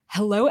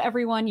Hello,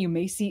 everyone. You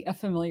may see a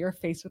familiar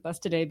face with us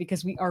today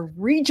because we are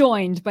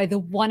rejoined by the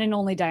one and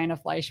only Diana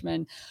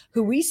Fleischman,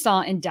 who we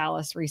saw in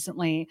Dallas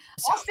recently.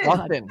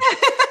 Austin.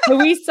 Who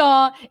we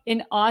saw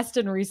in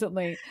Austin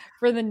recently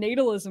for the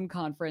Natalism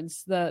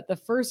conference, the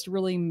first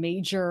really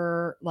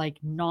major, like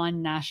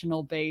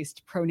non-national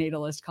based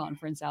pro-natalist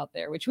conference out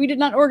there, which we did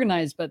not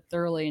organize but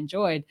thoroughly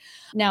enjoyed.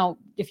 Now,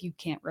 if you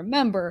can't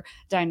remember,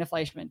 Diana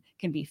Fleischman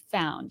can be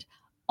found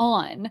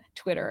on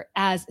Twitter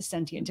as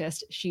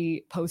Sentientist.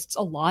 She posts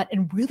a lot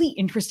and really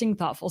interesting,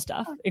 thoughtful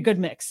stuff, a good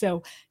mix.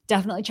 So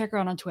definitely check her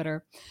out on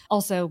Twitter.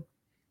 Also,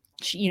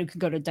 you can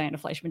go to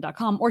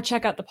dianafleischman.com or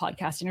check out the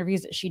podcast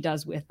interviews that she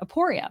does with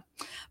Aporia.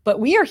 But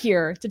we are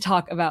here to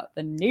talk about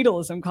the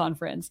Natalism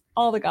conference,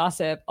 all the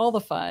gossip, all the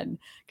fun,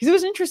 because it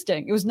was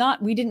interesting. It was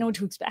not, we didn't know what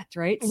to expect,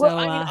 right? Well,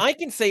 I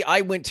can say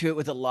I went to it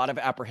with a lot of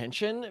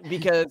apprehension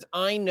because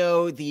I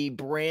know the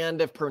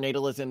brand of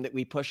pronatalism that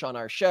we push on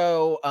our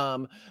show.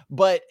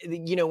 But,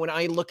 when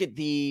I look at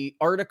the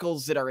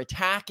articles that are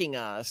attacking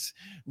us,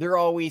 they're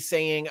always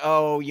saying,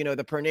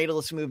 the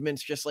pronatalist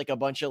movement's just like a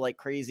bunch of like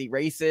crazy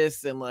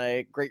racists and like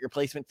great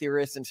replacement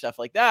theorists and stuff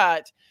like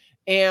that.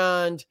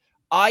 And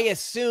I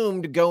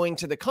assumed going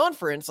to the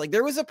conference, like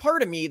there was a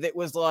part of me that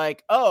was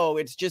like,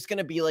 it's just going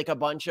to be like a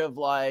bunch of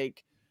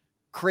like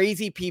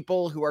crazy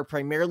people who are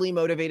primarily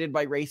motivated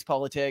by race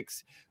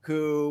politics,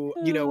 who,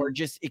 are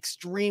just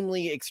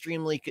extremely,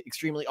 extremely,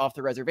 extremely off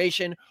the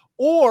reservation,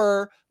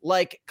 or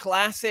like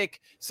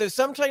classic. So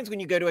sometimes when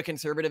you go to a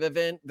conservative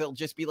event, they'll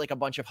just be like a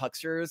bunch of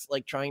hucksters,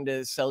 like trying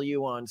to sell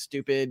you on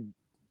stupid,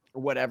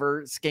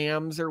 whatever,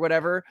 scams or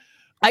whatever.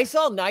 I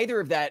saw neither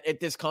of that at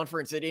this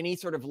conference at any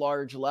sort of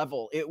large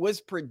level. It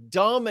was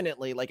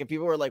predominantly like, if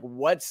people were like,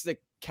 what's the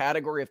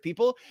category of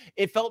people?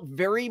 It felt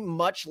very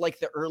much like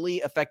the early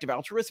effective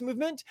altruist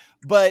movement,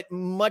 but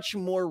much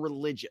more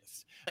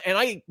religious. And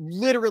I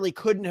literally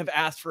couldn't have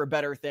asked for a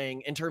better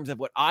thing in terms of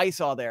what I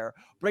saw there,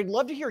 but I'd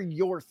love to hear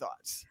your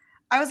thoughts.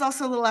 I was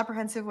also a little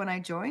apprehensive when I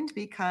joined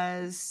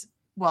because,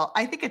 well,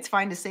 I think it's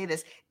fine to say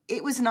this.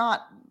 It was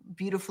not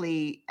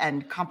beautifully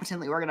and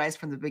competently organized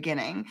from the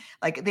beginning.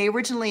 Like they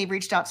originally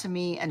reached out to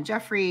me and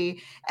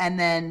Jeffrey, and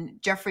then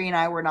Jeffrey and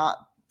I were not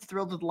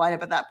thrilled with the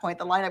lineup at that point.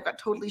 The lineup got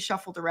totally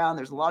shuffled around.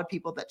 There's a lot of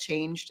people that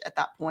changed at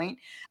that point.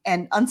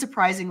 And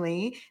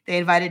unsurprisingly, they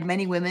invited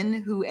many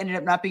women who ended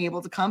up not being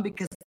able to come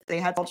because they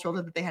had small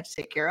children that they had to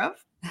take care of.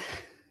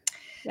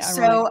 Yeah,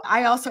 so right.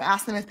 I also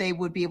asked them if they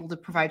would be able to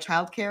provide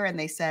childcare, and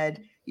they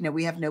said,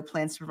 we have no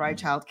plans to provide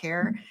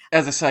childcare.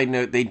 As a side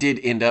note, they did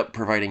end up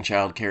providing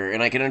childcare,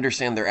 and I can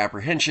understand their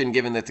apprehension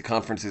given that the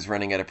conference is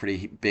running at a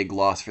pretty big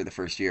loss for the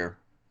first year.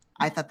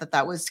 I thought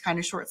that was kind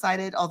of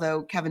short-sighted,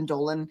 although Kevin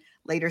Dolan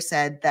later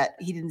said that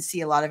he didn't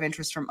see a lot of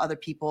interest from other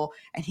people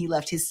and he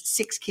left his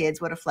 6 kids,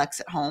 what a flex,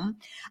 at home.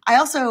 I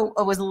also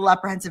was a little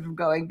apprehensive of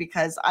going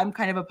because I'm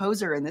kind of a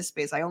poser in this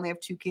space. I only have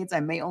 2 kids. I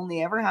may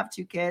only ever have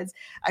 2 kids.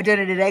 I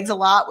donated eggs a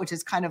lot, which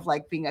is kind of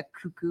like being a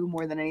cuckoo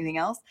more than anything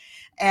else.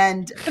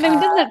 But doesn't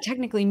that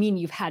technically mean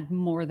you've had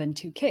more than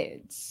 2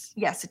 kids?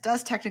 Yes, it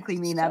does technically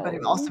mean that, but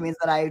it also means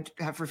that I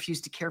have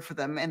refused to care for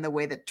them in the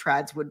way that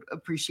trads would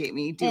appreciate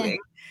me doing.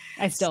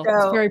 It's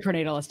very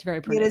pronatalist,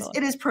 very pronatalist.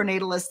 It is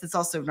pronatalist. It's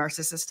also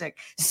narcissistic.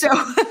 So,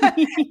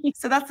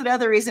 so that's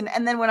another reason.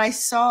 And then when I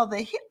saw the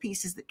hit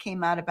pieces that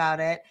came out about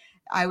it,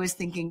 I was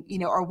thinking,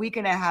 are we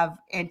going to have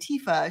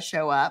Antifa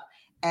show up?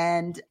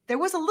 And there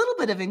was a little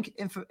bit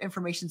of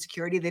information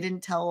security. They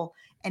didn't tell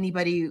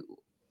anybody,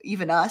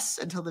 even us,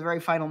 until the very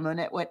final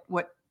minute what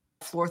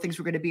floor things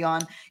were going to be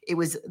on. There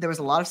was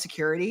a lot of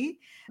security,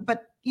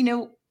 but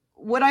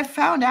what I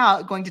found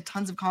out going to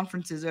tons of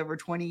conferences over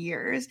 20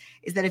 years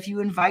is that if you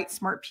invite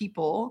smart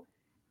people,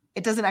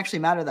 it doesn't actually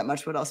matter that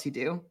much what else you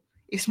do.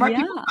 If smart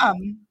people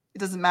come, it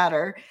doesn't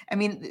matter. I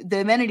mean,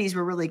 the amenities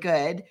were really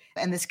good,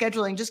 and the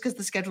scheduling, just because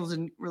the schedule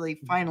didn't really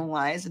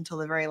finalize until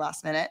the very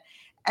last minute.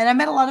 And I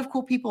met a lot of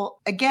cool people.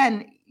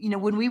 Again,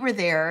 when we were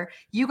there,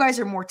 you guys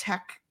are more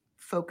tech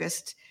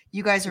focused.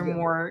 You guys are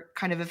more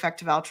kind of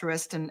effective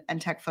altruist and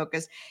tech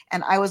focused.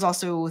 And I was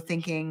also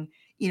thinking,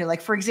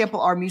 like, for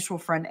example, our mutual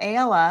friend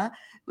Ayala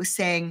was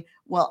saying,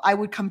 well, I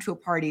would come to a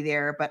party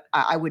there, but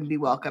I wouldn't be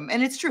welcome.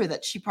 And it's true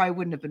that she probably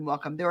wouldn't have been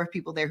welcome. There were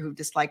people there who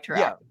disliked her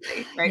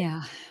actively, right?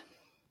 Yeah.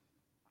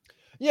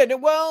 Yeah, no,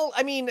 well,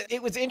 I mean,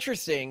 it was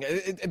interesting.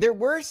 There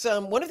were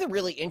one of the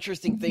really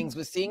interesting things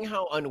was seeing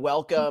how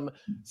unwelcome.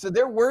 So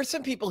there were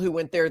some people who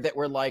went there that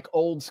were like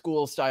old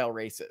school style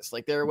racists.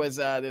 Like there was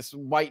this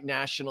white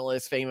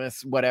nationalist,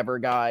 famous whatever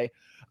guy.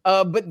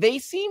 But they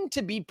seemed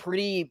to be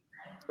pretty,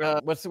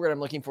 what's the word I'm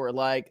looking for?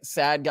 Like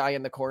sad guy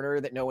in the corner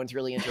that no one's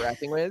really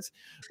interacting with.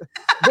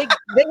 They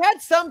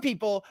had some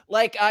people,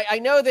 like I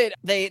know that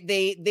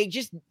they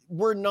just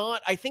were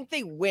not, I think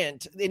they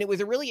went, and it was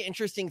a really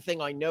interesting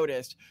thing I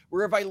noticed,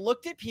 where if I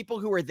looked at people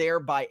who were there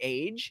by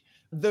age,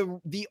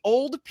 the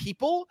old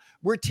people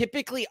were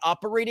typically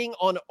operating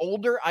on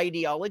older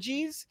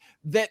ideologies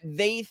that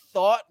they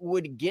thought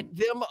would get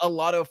them a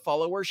lot of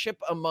followership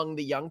among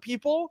the young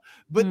people,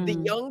 but the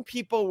young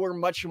people were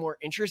much more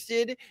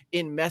interested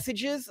in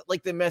messages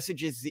like the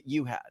messages that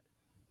you had.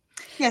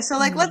 Yeah. So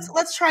like,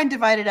 let's try and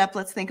divide it up.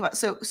 Let's think about,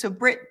 so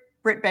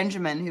Britt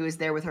Benjamin, who was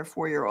there with her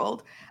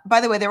 4-year-old. By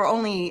the way, there were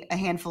only a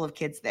handful of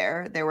kids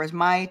there. There was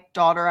my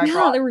daughter.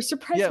 There were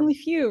surprisingly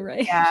few,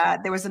 right? Yeah,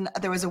 there was a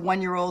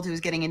 1-year-old who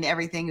was getting into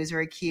everything, who was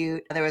very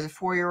cute. There was a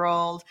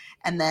 4-year-old,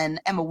 and then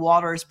Emma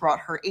Waters brought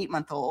her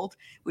 8-month-old,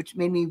 which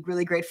made me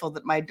really grateful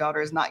that my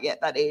daughter is not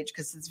yet that age,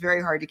 because it's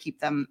very hard to keep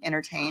them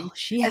entertained. Oh,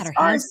 she had her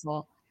hands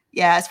full.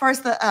 Yeah, as far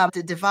as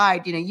the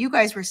divide, you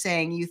guys were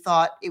saying you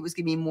thought it was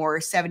going to be more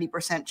 70%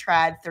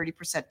 trad, 30%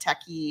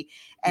 techie,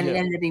 and it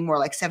ended up being more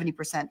like 70%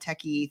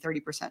 techie,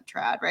 30%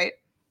 trad, right?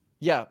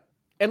 Yeah.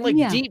 And like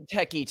deep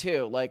techie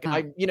too. Like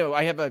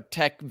I have a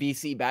tech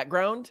VC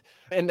background,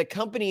 and the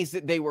companies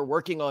that they were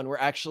working on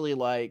were actually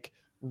like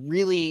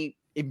really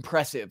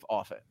impressive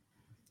often.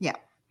 Yeah.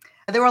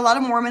 There were a lot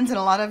of Mormons and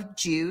a lot of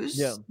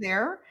Jews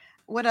there.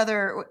 What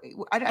other?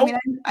 I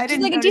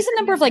didn't like a decent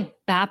number of like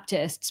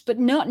Baptists, but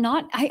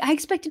not. I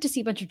expected to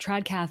see a bunch of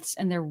tradcaths,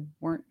 and there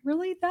weren't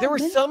really that. There were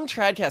many. some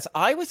tradcaths.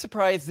 I was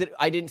surprised that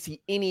I didn't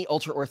see any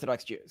ultra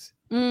Orthodox Jews.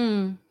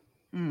 But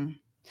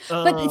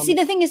see,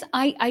 the thing is,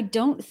 I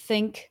don't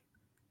think.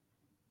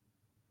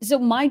 So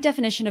my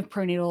definition of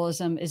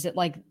pronatalism is that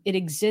like it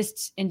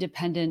exists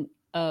independent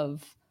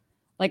of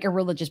like a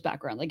religious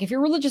background. Like if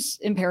your religious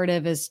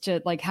imperative is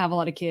to like have a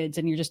lot of kids,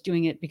 and you're just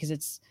doing it because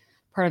it's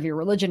part of your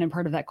religion and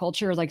part of that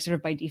culture, like sort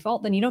of by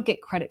default, then you don't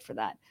get credit for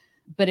that.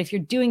 But if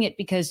you're doing it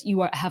because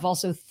you have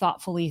also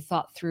thoughtfully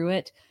thought through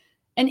it,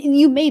 and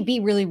you may be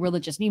really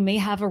religious, and you may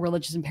have a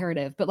religious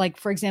imperative, but like,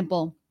 for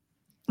example,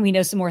 we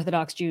know some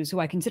Orthodox Jews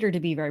who I consider to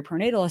be very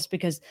pronatalist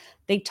because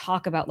they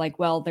talk about like,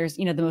 well, there's,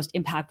 the most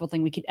impactful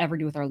thing we could ever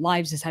do with our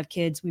lives is have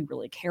kids. We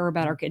really care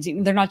about our kids.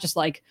 They're not just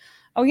like,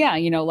 oh yeah,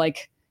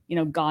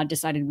 God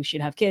decided we should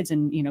have kids,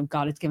 and,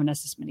 God has given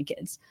us this many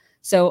kids.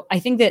 So I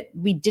think that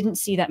we didn't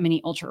see that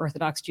many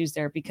ultra-Orthodox Jews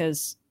there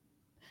because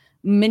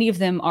many of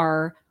them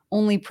are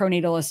only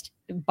pronatalist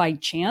by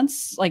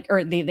chance,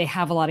 or they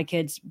have a lot of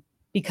kids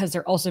because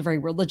they're also very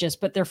religious,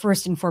 but they're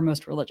first and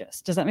foremost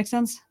religious. Does that make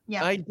sense?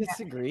 Yeah. I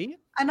disagree.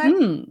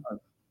 And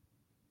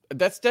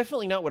that's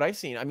definitely not what I've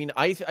seen. I mean,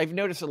 I've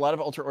noticed a lot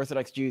of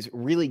ultra-Orthodox Jews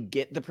really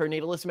get the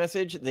pronatalist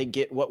message. They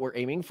get what we're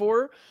aiming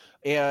for.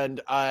 And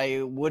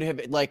I would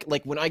have like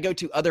when I go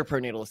to other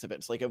pronatalist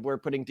events, like if we're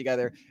putting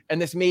together, and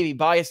this may be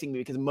biasing me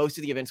because most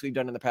of the events we've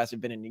done in the past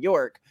have been in New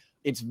York,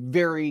 it's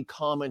very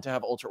common to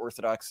have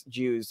ultra-Orthodox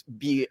Jews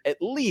be at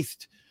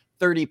least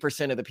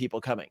 30% of the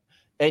people coming.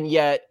 And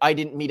yet I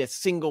didn't meet a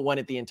single one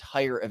at the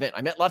entire event.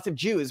 I met lots of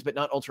Jews, but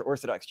not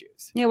ultra-Orthodox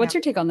Jews. Yeah. What's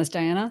your take on this,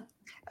 Diana?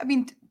 I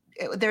mean,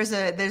 there's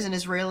an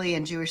Israeli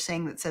and Jewish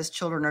saying that says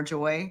children are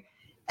joy.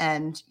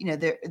 And,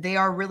 they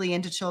are really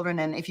into children.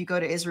 And if you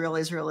go to Israel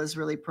is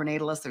really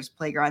pronatalist. There's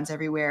playgrounds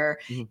everywhere.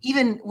 Mm-hmm.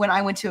 Even when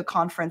I went to a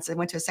conference, I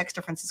went to a sex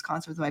differences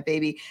conference with my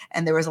baby,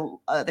 and there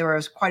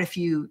was quite a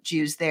few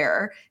Jews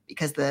there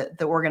because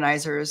the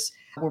organizers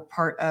were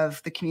part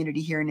of the community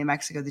here in New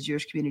Mexico, the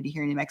Jewish community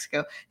here in New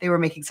Mexico. They were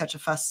making such a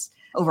fuss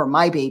over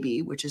my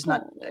baby, which is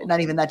not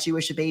even that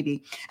Jewish a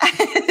baby.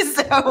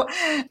 So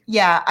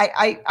yeah,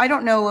 I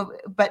don't know,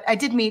 but I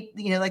did meet,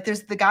 like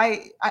there's the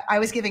guy, I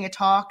was giving a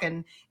talk,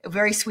 and a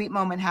very sweet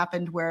moment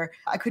happened where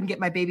I couldn't get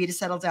my baby to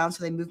settle down.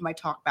 So they moved my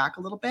talk back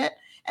a little bit.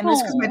 And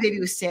it's because my baby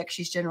was sick.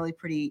 She's generally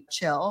pretty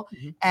chill.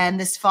 Mm-hmm. And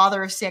this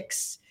father of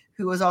 6,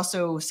 who was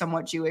also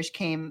somewhat Jewish,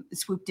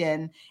 swooped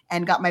in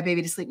and got my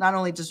baby to sleep, not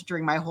only just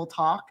during my whole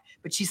talk,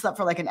 but she slept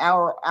for like an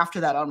hour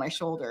after that on my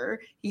shoulder.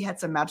 He had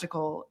some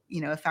magical,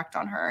 effect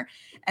on her.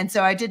 And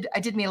so I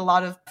did meet a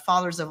lot of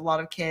fathers of a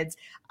lot of kids.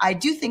 I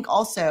do think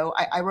also,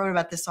 I wrote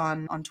about this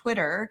on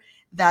Twitter,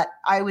 that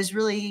I was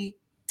really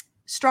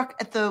struck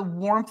at the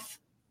warmth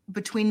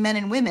between men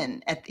and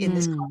women in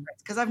this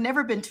conference, because I've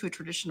never been to a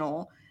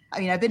traditional,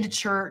 I've been to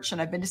church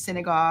and I've been to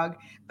synagogue,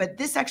 but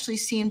this actually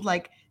seemed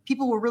like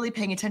people were really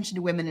paying attention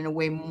to women in a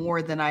way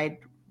more than I'd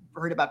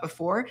heard about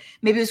before.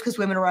 Maybe it was because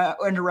women are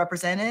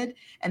underrepresented,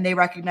 and they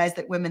recognized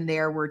that women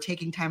there were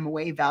taking time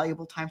away,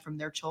 valuable time from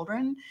their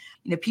children.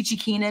 Peachy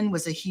Keenan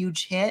was a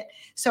huge hit.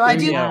 So I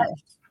do. Yeah.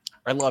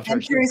 I love her. I'm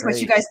curious what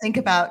you guys think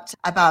about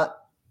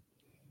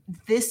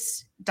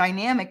this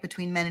dynamic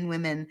between men and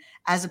women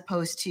as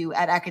opposed to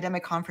at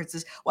academic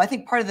conferences. Well, I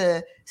think part of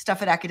the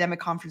stuff at academic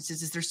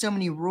conferences is there's so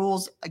many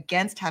rules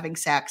against having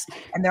sex,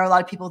 and there are a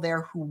lot of people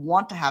there who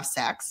want to have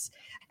sex.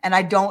 And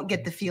I don't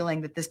get the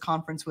feeling that this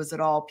conference was at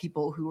all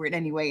people who were in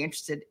any way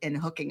interested in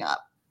hooking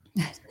up.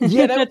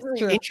 Yeah, that's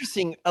really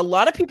interesting. A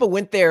lot of people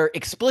went there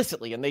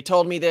explicitly, and they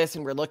told me this,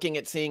 and we're looking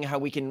at seeing how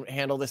we can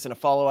handle this in a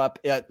follow-up,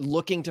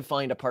 looking to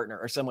find a partner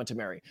or someone to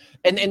marry.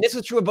 And this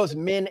was true of both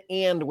men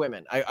and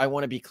women. I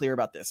want to be clear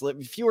about this.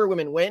 Fewer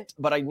women went,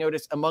 but I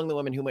noticed among the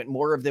women who went,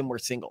 more of them were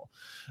single.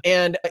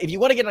 And if you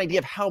want to get an idea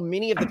of how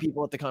many of the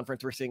people at the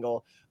conference were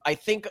single, I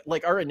think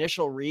like our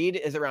initial read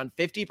is around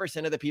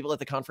 50% of the people at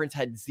the conference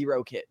had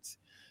 0 kids.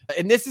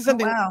 And this is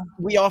something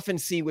we often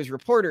see with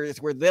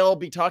reporters where they'll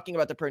be talking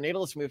about the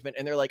pronatalist movement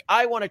and they're like,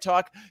 I want to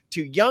talk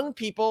to young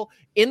people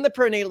in the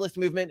pronatalist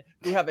movement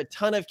who have a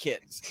ton of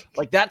kids.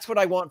 Like, that's what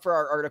I want for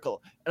our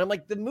article. And I'm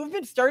like, the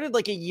movement started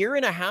like a year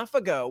and a half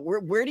ago.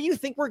 Where do you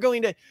think we're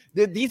going to?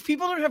 These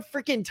people don't have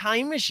freaking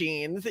time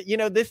machines. You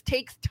know, this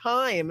takes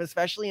time,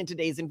 especially in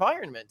today's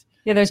environment.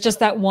 Yeah, there's just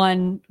that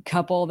one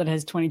couple that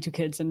has 22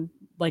 kids and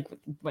like,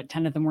 what,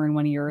 10 of them were in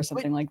 1 year or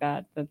something like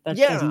that. That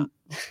doesn't...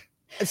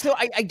 So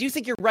I do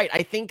think you're right.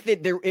 I think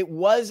that it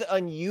was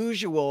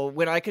unusual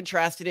when I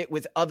contrasted it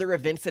with other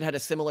events that had a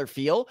similar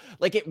feel.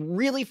 Like, it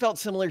really felt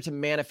similar to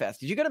Manifest.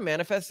 Did you go to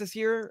Manifest this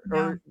year? No.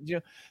 Or, you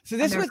know, so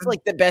this was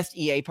like the best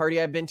EA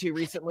party I've been to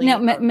recently.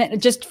 No,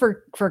 just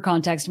for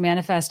context,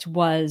 Manifest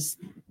was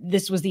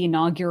the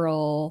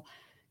inaugural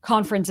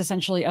conference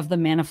essentially of the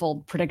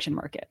manifold prediction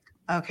market.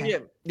 Okay.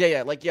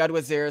 Yeah. Like Yad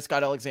was there,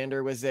 Scott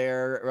Alexander was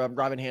there,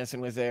 Robin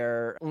Hansen was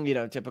there, you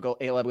know, typical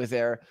Aleb was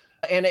there.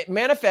 And at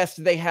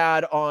Manifest, they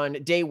had on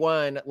day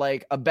one,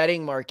 like a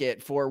betting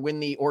market for when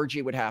the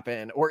orgy would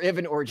happen or if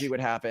an orgy would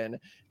happen.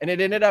 And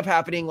it ended up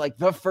happening like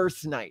the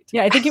first night.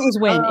 Yeah, I think it was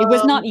when. It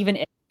was not even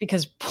it,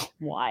 because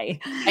why?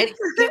 And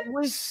it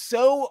was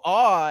so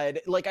odd.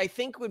 Like, I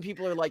think when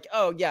people are like,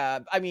 oh, yeah,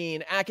 I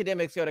mean,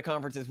 academics go to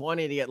conferences, one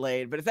idiot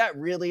laid, but is that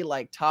really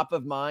like top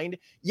of mind?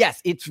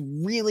 Yes, it's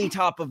really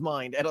top of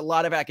mind at a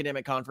lot of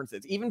academic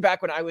conferences. Even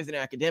back when I was an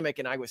academic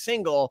and I was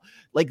single,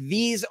 like,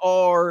 these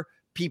are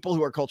people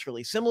who are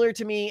culturally similar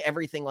to me,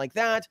 everything like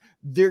that.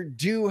 There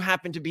do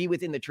happen to be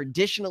within the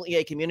traditional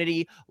EA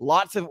community,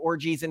 lots of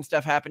orgies and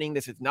stuff happening.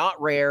 This is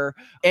not rare.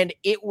 And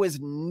it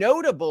was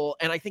notable.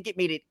 And I think it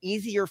made it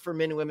easier for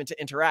men and women to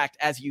interact.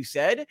 As you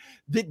said,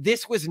 that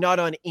this was not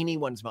on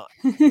anyone's mind.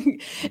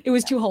 It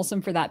was too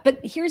wholesome for that. But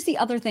here's the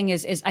other thing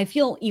is I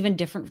feel even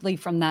differently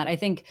from that. I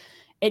think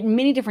at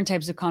many different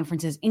types of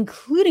conferences,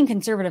 including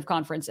conservative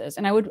conferences.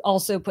 And I would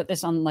also put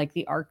this on like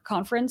the ARC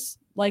conference,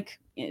 like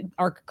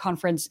ARC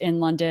conference in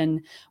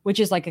London, which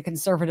is like a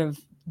conservative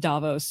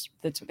Davos.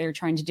 That's what they're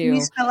trying to do. Can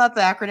you spell out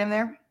the acronym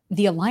there?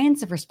 The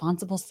Alliance of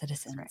Responsible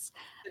Citizens.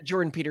 Right.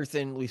 Jordan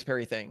Peterson, Louise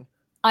Perry thing.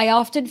 I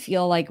often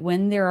feel like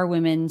when there are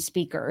women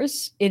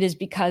speakers, it is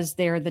because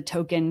they're the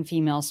token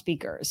female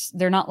speakers.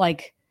 They're not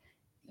like,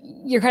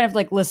 you're kind of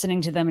like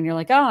listening to them and you're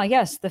like, oh,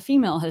 yes, the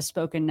female has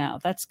spoken now.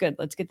 That's good.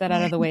 Let's get that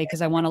out of the way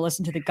because I want to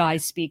listen to the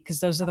guys speak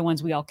because those are the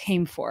ones we all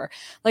came for.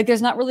 Like,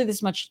 there's not really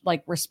this much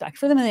like respect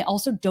for them. And they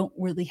also don't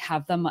really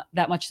have them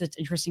that much that's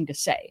interesting to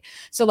say.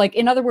 So like,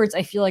 in other words,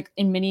 I feel like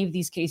in many of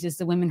these cases,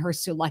 the women who are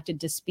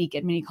selected to speak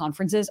at many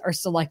conferences are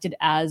selected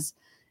as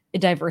a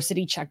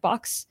diversity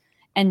checkbox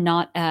and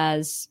not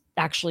as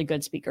actually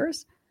good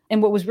speakers.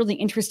 And what was really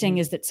interesting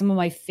is that some of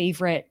my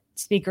favorite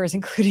speakers,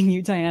 including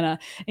you, Diana,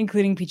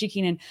 including Peachy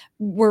Keenan,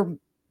 were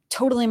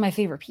totally my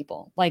favorite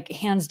people, like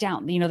hands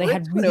down. You know, they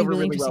had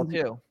really interesting. Well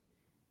too.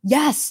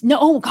 Yes. No.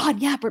 Oh God.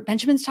 Yeah. Britt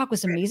Benjamin's talk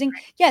was amazing.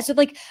 Yeah. So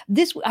like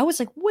this, I was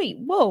like, wait,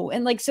 whoa.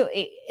 And like, so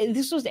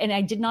this was, and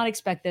I did not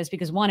expect this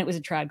because one, it was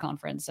a trad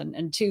conference,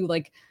 and two,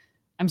 like,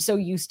 I'm so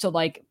used to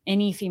like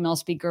any female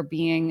speaker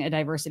being a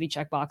diversity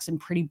checkbox and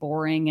pretty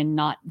boring and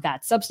not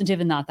that substantive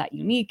and not that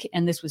unique.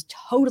 And this was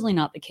totally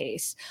not the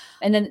case.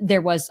 And then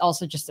there was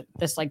also just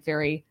this like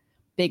very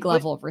big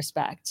level of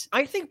respect.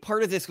 I think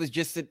part of this was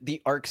just that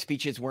the ARC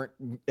speeches weren't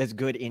as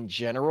good in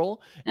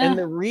general. And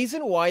the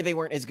reason why they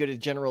weren't as good in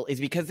general is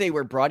because they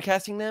were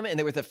broadcasting them and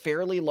there was a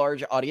fairly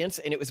large audience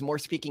and it was more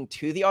speaking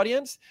to the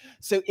audience.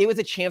 So it was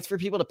a chance for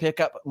people to pick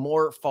up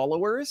more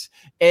followers.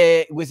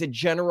 It was a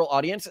general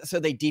audience. So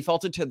they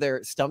defaulted to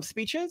their stump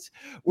speeches.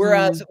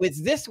 Whereas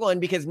with this one,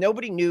 because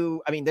nobody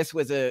knew, I mean, this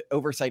was an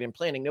oversight in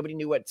planning. Nobody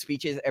knew what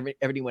speeches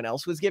everyone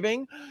else was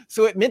giving.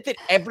 So it meant that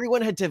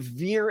everyone had to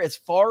veer as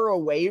far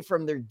away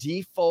from their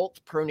default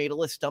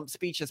pronatalist stump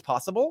speech as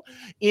possible,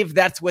 if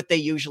that's what they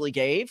usually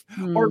gave,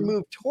 or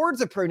move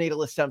towards a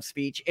pronatalist stump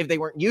speech if they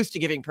weren't used to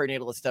giving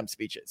pronatalist stump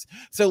speeches.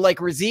 So like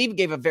Razib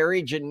gave a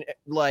very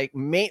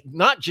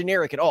not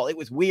generic at all. It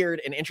was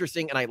weird and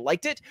interesting and I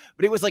liked it,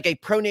 but it was like a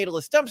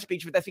pronatalist stump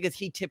speech, but that's because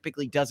he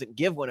typically doesn't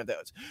give one of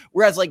those.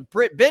 Whereas like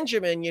Britt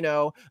Benjamin, you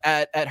know,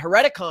 at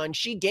Hereticon,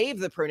 she gave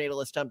the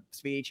pronatalist stump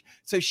speech.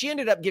 So she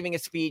ended up giving a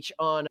speech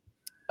on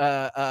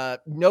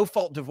no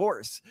fault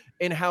divorce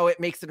and how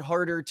it makes it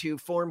harder to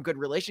form good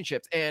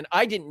relationships. And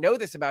I didn't know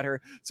this about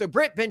her. So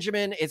Britt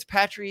Benjamin is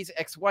Patri's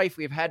ex-wife.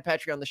 We've had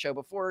Patri on the show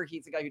before.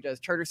 He's the guy who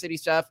does Charter City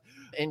stuff.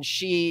 And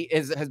she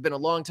has been a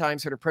long time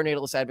sort of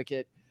pronatalist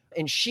advocate.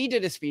 And she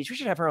did a speech. We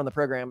should have her on the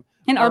program.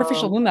 An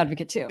artificial womb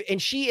advocate too.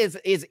 And she is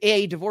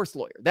a divorce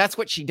lawyer. That's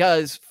what she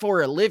does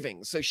for a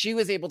living. So she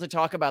was able to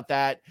talk about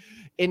that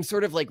in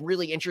sort of like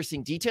really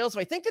interesting detail. So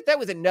I think that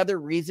was another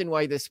reason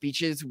why the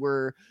speeches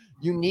were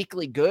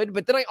uniquely good.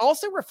 But then I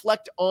also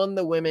reflect on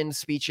the women's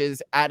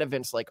speeches at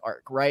events like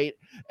ARC, right?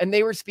 And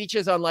they were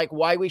speeches on like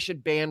why we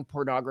should ban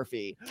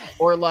pornography,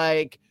 or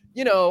like,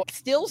 you know,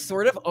 still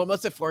sort of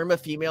almost a form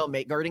of female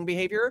mate guarding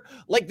behavior.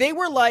 Like they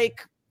were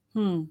like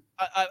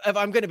If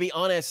I'm going to be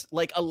honest,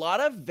 like a lot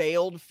of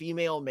veiled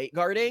female mate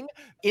guarding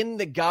in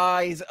the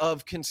guise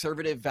of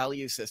conservative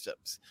value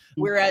systems.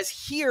 Whereas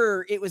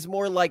here it was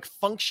more like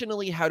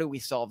functionally, how do we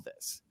solve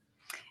this?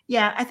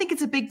 Yeah, I think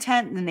it's a big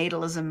tent in the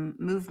natalism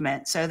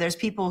movement. So there's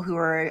people who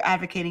are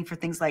advocating for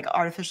things like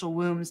artificial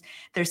wombs.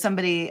 There's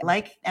somebody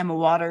like Emma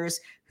Waters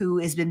who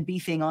has been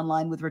beefing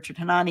online with Richard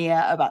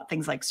Hanania about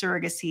things like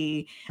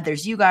surrogacy.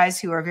 There's you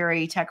guys who are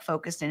very tech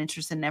focused and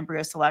interested in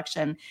embryo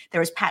selection. There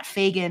was Pat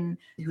Fagan,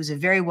 who's a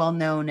very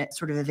well-known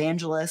sort of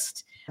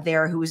evangelist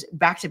there, who was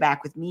back to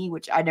back with me,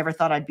 which I never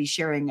thought I'd be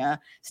sharing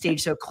a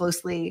stage so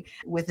closely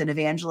with an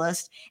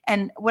evangelist.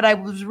 And what I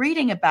was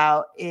reading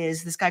about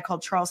is this guy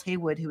called Charles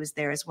Haywood, who was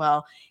there as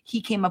well.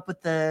 He came up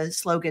with the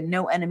slogan,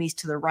 "No enemies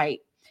to the right."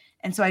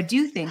 And so I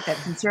do think that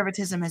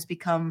conservatism has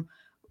become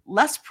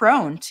less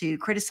prone to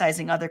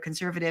criticizing other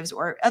conservatives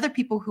or other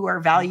people who are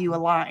value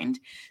aligned.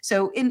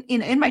 So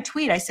in my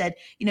tweet, I said,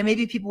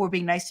 maybe people were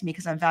being nice to me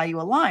because I'm value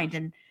aligned.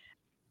 And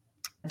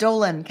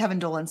Kevin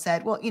Dolan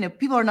said, well,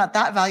 people are not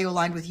that value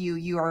aligned with you.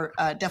 You are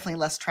definitely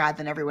less trad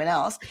than everyone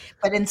else.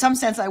 But in some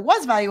sense, I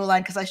was value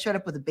aligned because I showed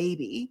up with a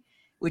baby,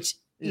 which,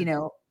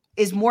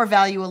 is more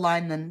value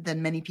aligned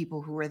than many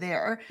people who were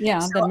there. Yeah,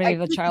 so than many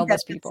of the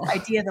childless people. The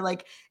idea that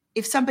like,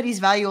 if somebody's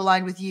value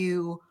aligned with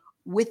you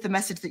with the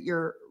message that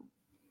you're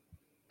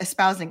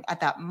espousing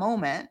at that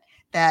moment,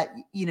 that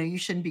you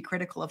shouldn't be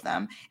critical of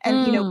them.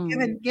 And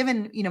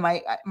given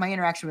my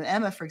interaction with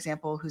Emma, for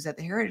example, who's at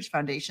the Heritage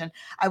Foundation,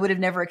 I would have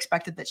never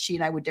expected that she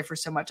and I would differ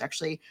so much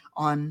actually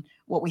on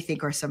what we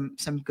think are some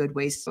good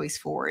ways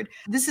forward.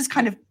 This is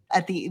kind of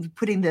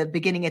putting the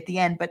beginning at the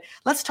end, but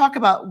let's talk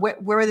about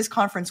where this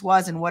conference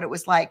was and what it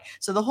was like.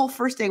 So the whole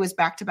first day was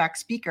back-to-back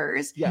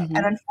speakers, and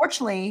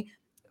unfortunately,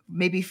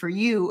 maybe for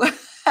you,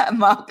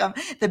 Malcolm,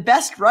 the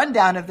best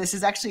rundown of this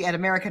is actually at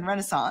American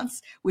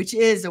Renaissance, which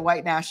is a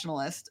white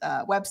nationalist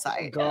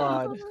website.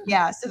 God.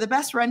 Yeah. So the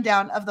best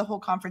rundown of the whole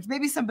conference,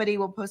 maybe somebody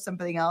will post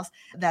something else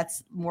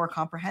that's more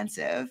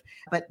comprehensive,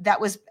 but that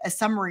was a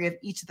summary of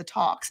each of the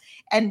talks.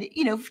 And,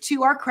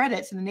 to our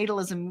credit, to the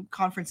Natalism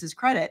Conference's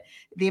credit,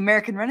 the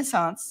American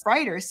Renaissance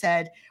writer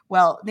said,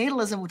 well,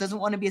 natalism doesn't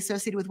want to be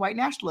associated with white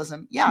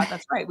nationalism. Yeah,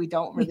 that's right. We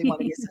don't really want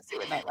to be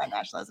associated with white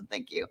nationalism.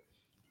 Thank you.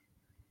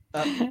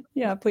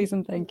 Yeah, please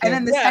and thank you. And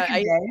then the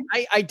second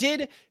day, I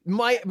did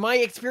my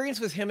experience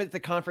with him at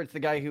the conference. The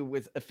guy who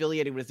was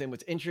affiliated with him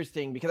was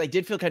interesting because I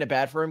did feel kind of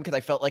bad for him because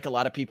I felt like a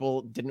lot of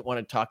people didn't want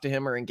to talk to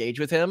him or engage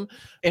with him,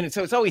 and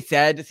so it's always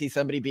sad to see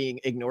somebody being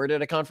ignored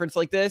at a conference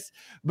like this.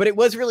 But it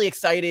was really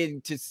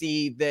exciting to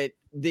see that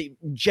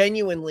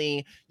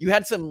genuinely you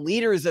had some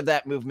leaders of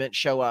that movement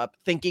show up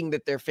thinking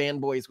that their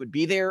fanboys would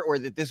be there or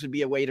that this would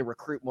be a way to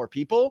recruit more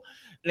people,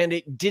 and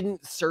it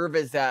didn't serve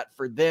as that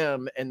for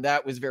them, and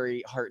that was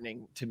very heartening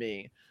to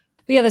me.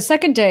 But yeah, the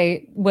second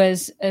day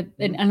was an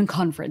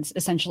unconference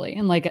essentially,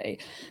 and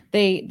like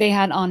they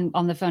had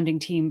on the founding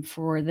team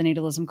for the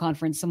Natalism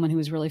conference someone who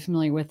was really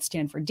familiar with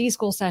Stanford D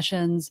School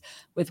sessions,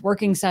 with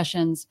working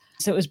sessions.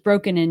 So it was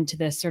broken into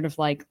this sort of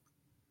like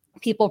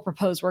people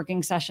propose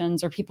working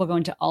sessions or people go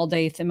into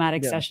all-day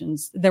thematic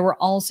sessions. They were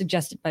all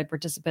suggested by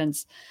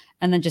participants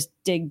and then just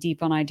dig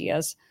deep on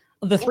ideas.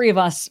 The three of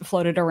us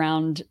floated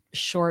around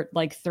short,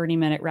 like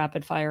 30-minute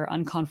rapid fire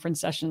unconference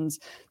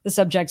sessions. The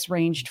subjects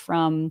ranged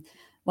from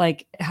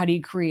like, how do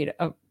you create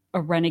a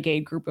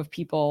renegade group of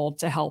people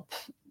to help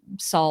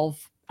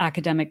solve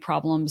academic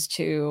problems,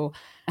 to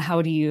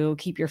how do you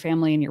keep your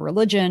family and your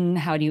religion?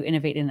 How do you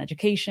innovate in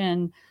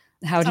education?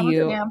 How do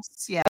you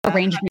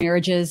arrange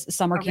marriages,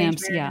 summer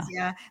camps? Yeah.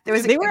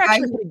 They were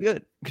actually pretty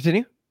good.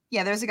 Continue.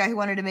 Yeah, there's a guy who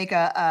wanted to make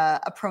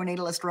a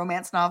pronatalist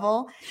romance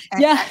novel.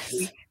 And yes.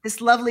 This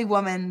lovely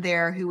woman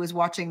there who was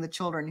watching the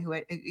children, who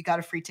got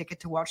a free ticket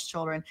to watch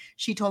children,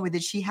 she told me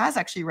that she has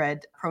actually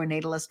read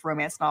pronatalist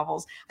romance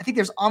novels. I think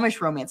there's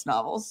Amish romance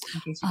novels. In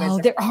case you guys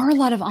there are a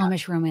lot of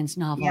Amish romance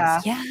novels. Yeah.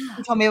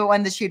 She told me about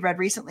one that she had read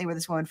recently where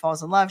this woman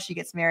falls in love, she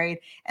gets married,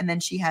 and then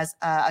she has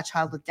a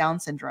child with Down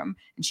syndrome.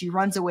 And she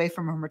runs away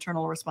from her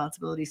maternal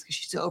responsibilities because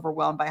she's so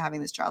overwhelmed by having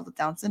this child with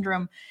Down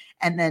syndrome.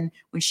 And then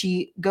when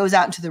she goes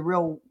out into the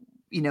real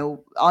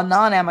on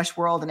non-Amish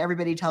world and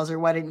everybody tells her,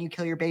 why didn't you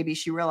kill your baby?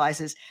 She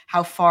realizes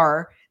how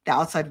far the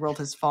outside world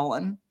has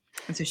fallen.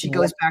 And so she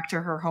goes back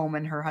to her home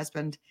and her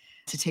husband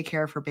to take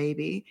care of her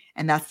baby.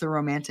 And that's the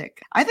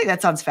romantic. I think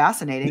that sounds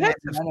fascinating. That's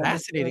a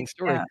fascinating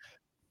story.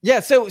 Yeah,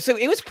 so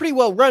it was pretty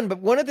well run, but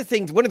one of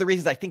the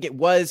reasons I think it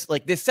was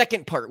like this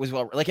second part was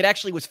like it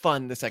actually was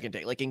fun the second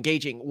day, like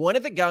engaging. One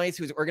of the guys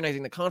who was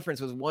organizing the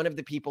conference was one of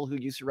the people who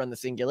used to run the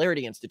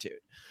Singularity Institute.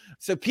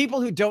 So people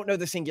who don't know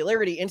the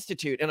Singularity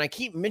Institute, and I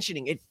keep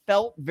mentioning, it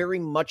felt very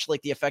much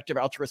like the effective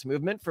altruist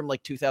movement from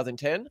like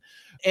 2010.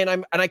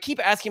 And I keep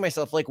asking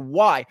myself, like,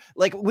 why?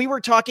 Like we were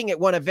talking at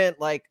one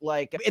event, like,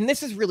 and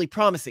this is really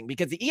promising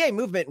because the EA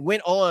movement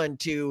went on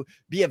to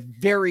be a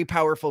very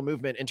powerful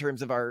movement in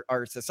terms of our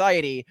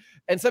society.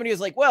 And somebody was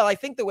like, well, I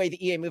think the way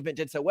the EA movement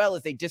did so well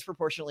is they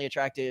disproportionately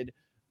attracted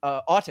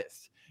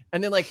autists.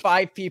 And then like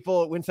 5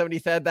 people, when somebody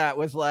said that,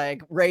 was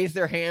like, raised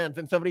their hands,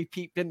 and somebody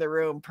peeped in the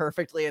room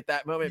perfectly at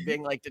that moment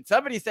being like, did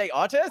somebody say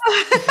autist?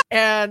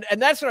 and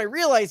that's when I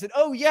realized that,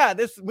 oh yeah,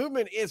 this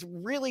movement is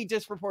really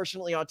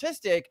disproportionately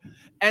autistic.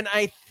 And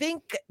I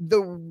think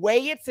the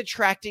way it's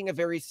attracting a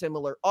very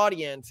similar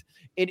audience,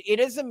 it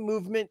is a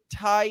movement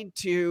tied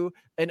to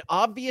an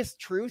obvious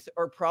truth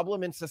or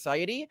problem in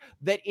society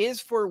that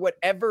is, for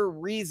whatever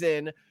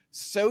reason,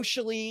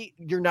 socially,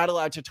 you're not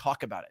allowed to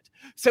talk about it.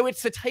 So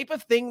it's the type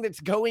of thing that's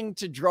going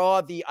to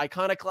draw the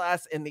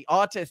iconoclast and the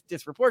autist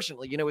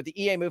disproportionately. You know, with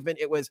the EA movement,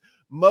 it was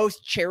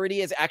most charity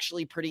is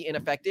actually pretty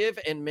ineffective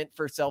and meant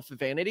for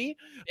self-vanity.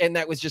 And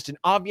that was just an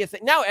obvious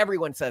thing. Now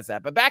everyone says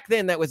that, but back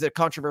then that was a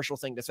controversial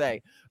thing to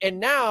say. And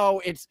now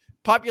it's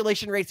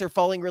population rates are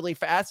falling really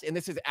fast, and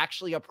this is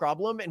actually a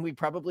problem. And we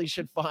probably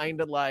should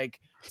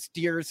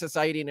steer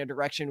society in a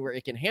direction where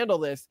it can handle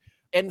this.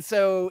 And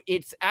so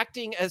it's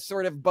acting as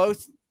sort of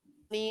both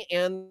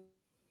and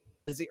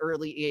as the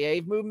early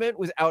EA movement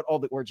without all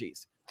the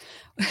orgies.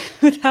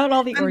 Without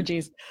all the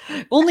orgies.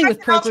 Only with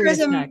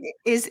procreation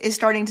is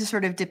starting to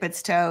sort of dip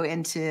its toe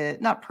into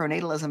not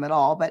pronatalism at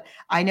all, but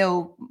I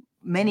know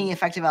many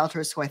effective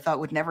altruists who I thought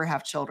would never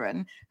have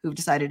children who've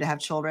decided to have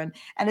children.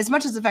 And as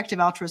much as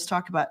effective altruists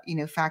talk about,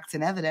 facts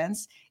and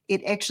evidence,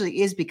 it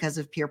actually is because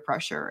of peer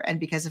pressure and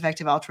because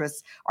effective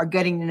altruists are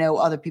getting to know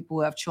other people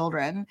who have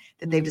children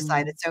that they've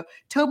decided. So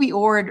Toby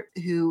Ord,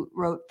 who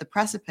wrote The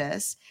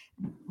Precipice,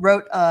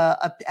 wrote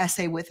a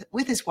essay with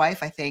his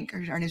wife, I think, her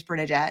name is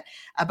Bernadette,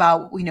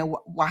 about,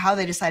 how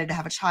they decided to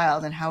have a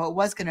child and how it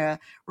was going to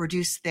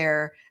reduce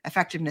their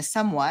effectiveness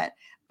somewhat,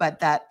 but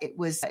that it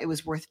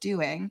was worth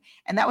doing.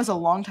 And that was a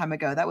long time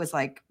ago. That was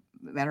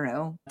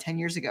 10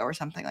 years ago or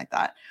something like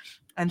that.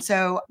 And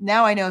so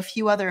now I know a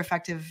few other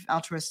effective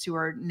altruists who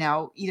are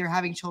now either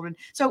having children.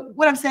 So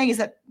what I'm saying is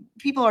that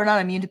people are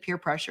not immune to peer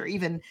pressure.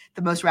 Even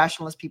the most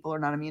rationalist people are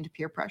not immune to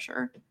peer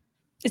pressure.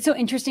 It's so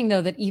interesting,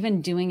 though, that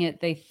even doing it,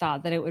 they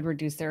thought that it would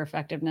reduce their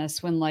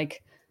effectiveness when,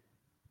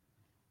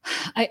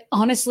 I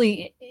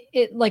honestly,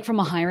 from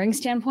a hiring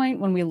standpoint,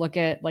 when we look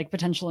at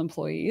potential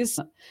employees,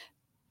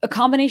 a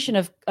combination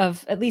of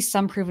at least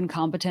some proven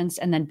competence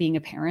and then being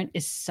a parent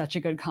is such a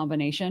good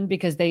combination,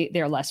 because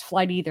they're less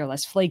flighty, they're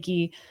less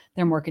flaky,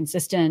 they're more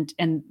consistent,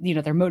 and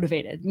they're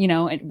motivated.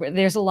 And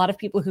there's a lot of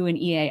people who in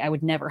EA I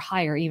would never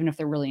hire, even if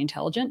they're really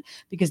intelligent,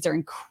 because they're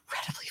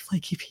incredibly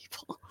flaky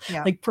people,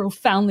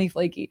 profoundly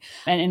flaky.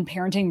 And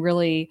parenting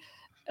really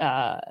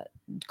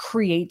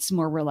creates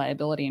more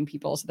reliability in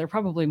people, so they're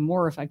probably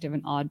more effective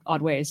in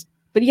odd ways.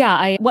 But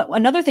yeah,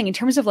 another thing in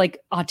terms of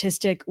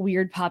autistic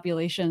weird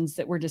populations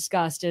that were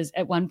discussed is,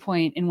 at one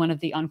point in one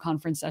of the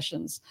unconference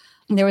sessions,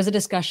 there was a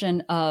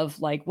discussion of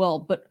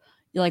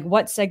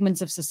what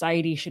segments of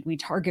society should we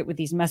target with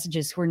these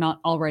messages who are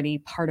not already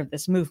part of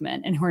this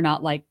movement and who are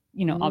not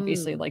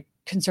obviously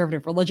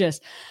conservative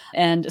religious.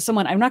 And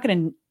someone, I'm not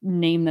going to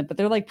name them, but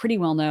they're pretty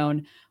well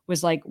known,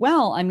 was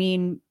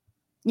furries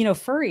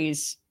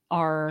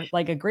are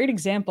a great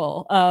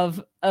example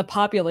of a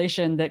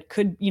population that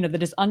could,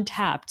 that is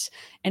untapped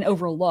and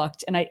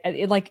overlooked. And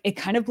it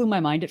kind of blew my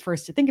mind at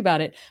first to think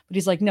about it, but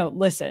he's no,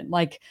 listen,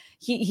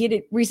 he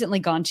had recently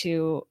gone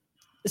to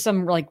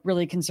some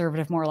really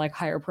conservative, more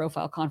higher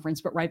profile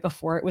conference, but right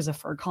before it was a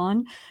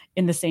FurCon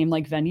in the same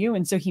venue.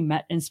 And so he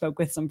met and spoke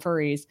with some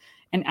furries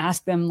and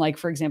asked them,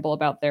 for example,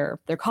 about their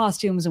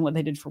costumes and what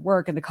they did for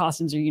work. And the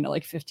costumes are,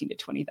 $15,000 to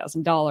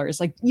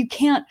 $20,000. You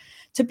can't,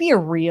 to be a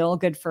real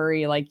good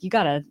furry, you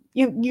gotta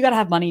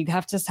have money. You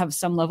have to have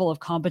some level of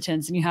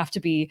competence, and you have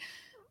to be,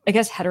 I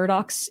guess,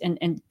 heterodox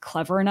and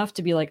clever enough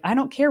to be I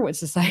don't care what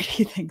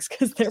society thinks.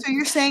 So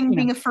you're saying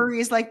being a furry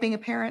is like being a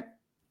parent?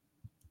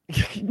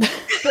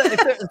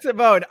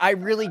 Simone, I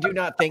really do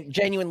not think,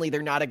 genuinely,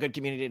 they're not a good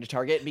community to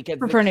target, because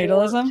for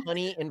pronatalism,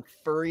 honey and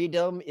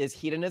furrydom is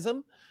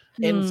hedonism.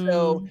 And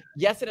so,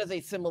 yes, it has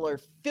a similar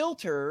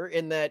filter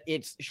in that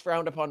it's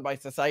frowned upon by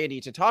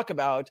society to talk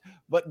about,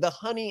 but the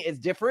honey is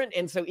different.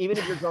 And so even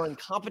if you're drawing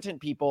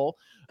competent people,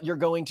 you're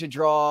going to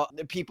draw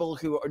the people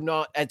who are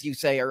not, as you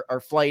say,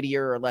 are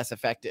flightier or less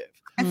effective.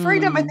 And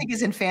furrydom, I think,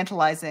 is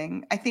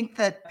infantilizing. I think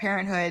that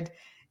parenthood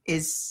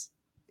is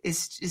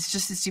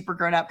just as super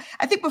grown up.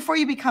 I think before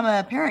you become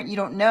a parent, you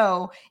don't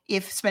know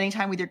if spending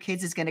time with your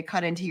kids is going to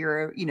cut into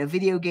your,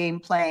 video game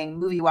playing,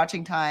 movie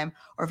watching time,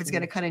 or if it's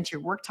going to cut into your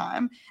work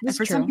time. That's and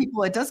for true. some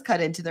people, it does cut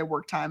into their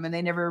work time, and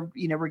they never,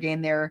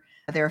 regain their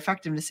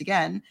effectiveness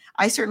again.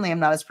 I certainly am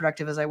not as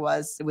productive as I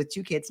was with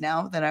 2 kids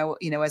now than I,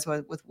 as I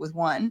was with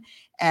 1.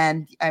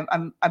 And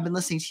I've been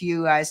listening to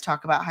you guys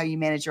talk about how you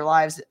manage your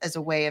lives as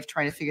a way of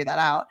trying to figure that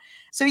out.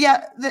 So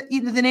yeah, the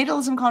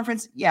Natalism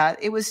conference, yeah,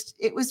 it was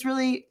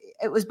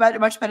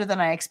much better than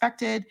I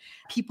expected.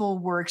 People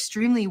were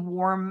extremely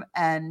warm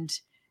and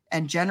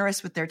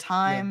generous with their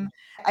time.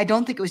 Yeah. I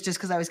don't think it was just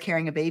because I was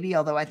carrying a baby,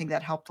 although I think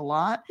that helped a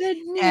lot.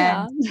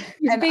 Yeah,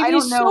 your and baby's I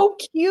don't know, so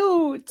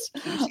cute.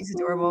 She's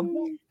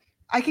adorable.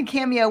 I can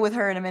cameo with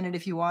her in a minute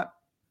if you want.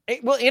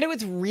 Well, and it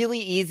was really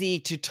easy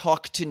to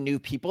talk to new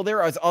people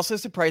there. I was also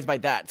surprised by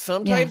that.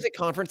 Sometimes at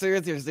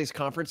conferences, there's these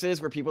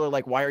conferences where people are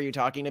like, why are you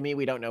talking to me?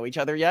 We don't know each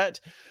other yet.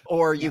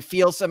 Or you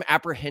feel some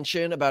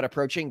apprehension about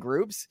approaching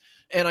groups.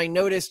 And I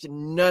noticed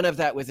none of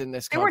that was in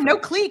this conference. There were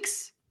no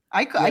cliques.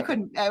 I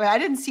couldn't. I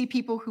didn't see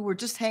people who were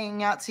just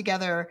hanging out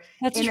together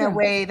a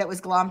way that was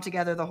glommed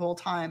together the whole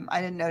time. I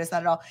didn't notice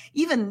that at all.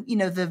 Even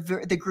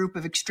the group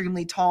of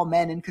extremely tall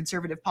men in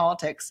conservative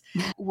politics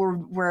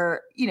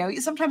were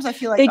sometimes I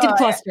feel like they did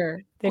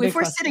cluster. If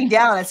we're sitting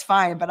down, it's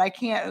fine, but I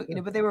can't.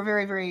 But they were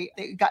very, very.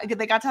 They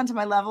got down to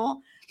my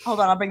level. Hold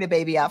on, I'll bring the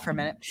baby out for a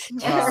minute.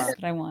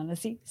 But I want to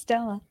see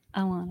Stella.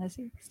 I want to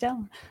see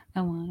Stella.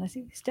 I want to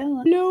see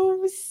Stella.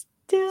 No.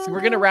 So we're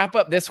going to wrap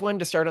up this one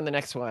to start on the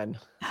next one.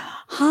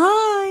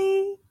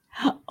 Hi.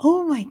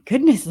 Oh my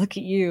goodness. Look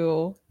at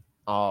you.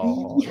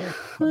 Oh.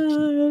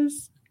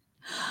 Yes.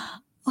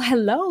 Oh,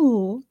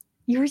 hello.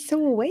 You're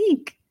so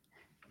awake.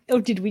 Oh,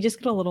 did we just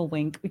get a little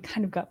wink? We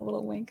kind of got a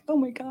little wink. Oh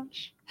my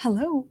gosh.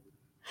 Hello.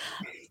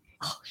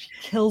 Oh, she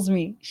kills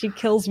me. She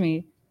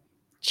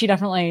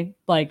definitely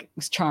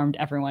was charmed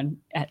everyone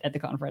at the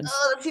conference.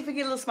 Oh, let's see if we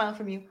get a little smile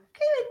from you.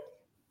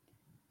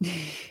 Good.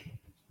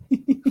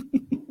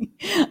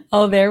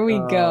 Oh, there we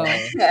go.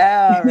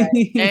 All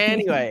right.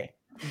 Anyway,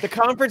 the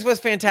conference was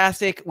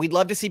fantastic. We'd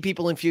love to see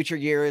people in future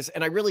years.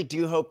 And I really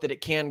do hope that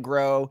it can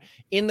grow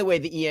in the way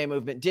the EA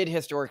movement did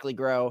historically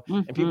grow.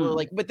 Mm-hmm. And people are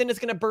like, but then it's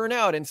going to burn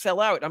out and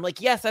sell out. I'm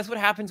like, yes, that's what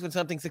happens when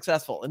something's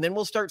successful. And then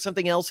we'll start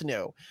something else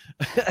new.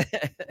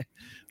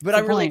 But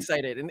I'm really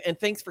excited. And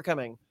thanks for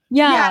coming.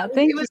 Yeah,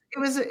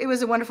 it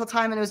was a wonderful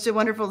time, and it was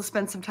wonderful to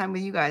spend some time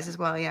with you guys as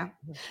well. Yeah,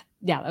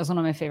 that was one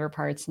of my favorite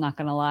parts. Not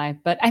gonna lie,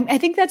 but I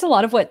think that's a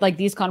lot of what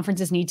these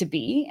conferences need to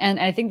be, and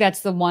I think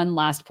that's the one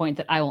last point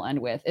that I will end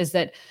with is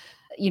that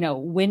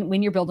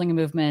when you're building a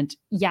movement,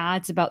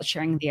 it's about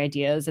sharing the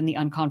ideas and the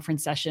unconference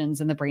sessions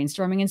and the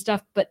brainstorming and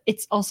stuff, but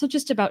it's also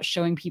just about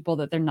showing people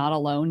that they're not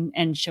alone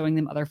and showing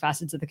them other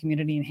facets of the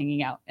community and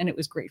hanging out, and it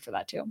was great for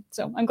that too.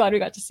 So I'm glad we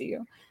got to see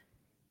you.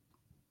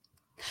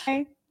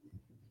 Hey.